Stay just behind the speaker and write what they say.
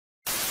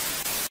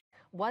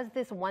Was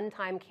this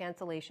one-time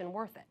cancellation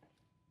worth it?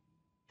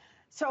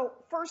 So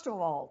first of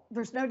all,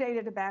 there's no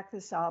data to back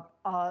this up.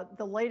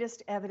 The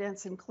latest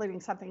evidence, including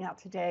something out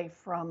today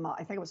from,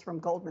 I think it was from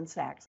Goldman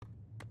Sachs,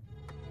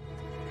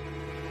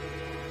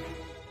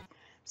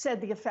 said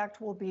the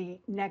effect will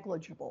be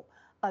negligible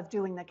of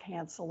doing the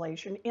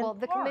cancellation. Well,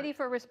 the Committee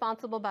for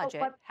Responsible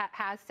Budget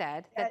has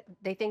said that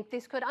they think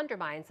this could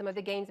undermine some of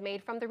the gains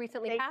made from the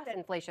recently passed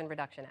Inflation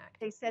Reduction Act.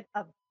 They said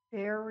a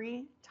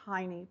very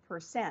tiny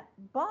percent,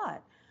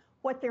 but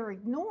what they're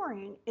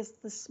ignoring is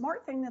the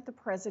smart thing that the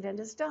president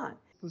has done.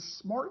 The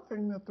smart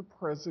thing that the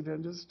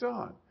president has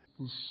done.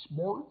 The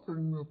smart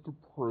thing that the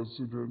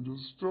president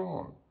has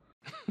done.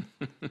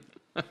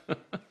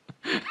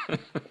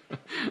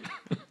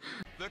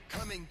 They're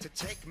coming to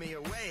take me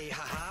away,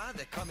 ha-ha,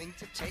 they're coming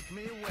to take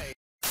me away.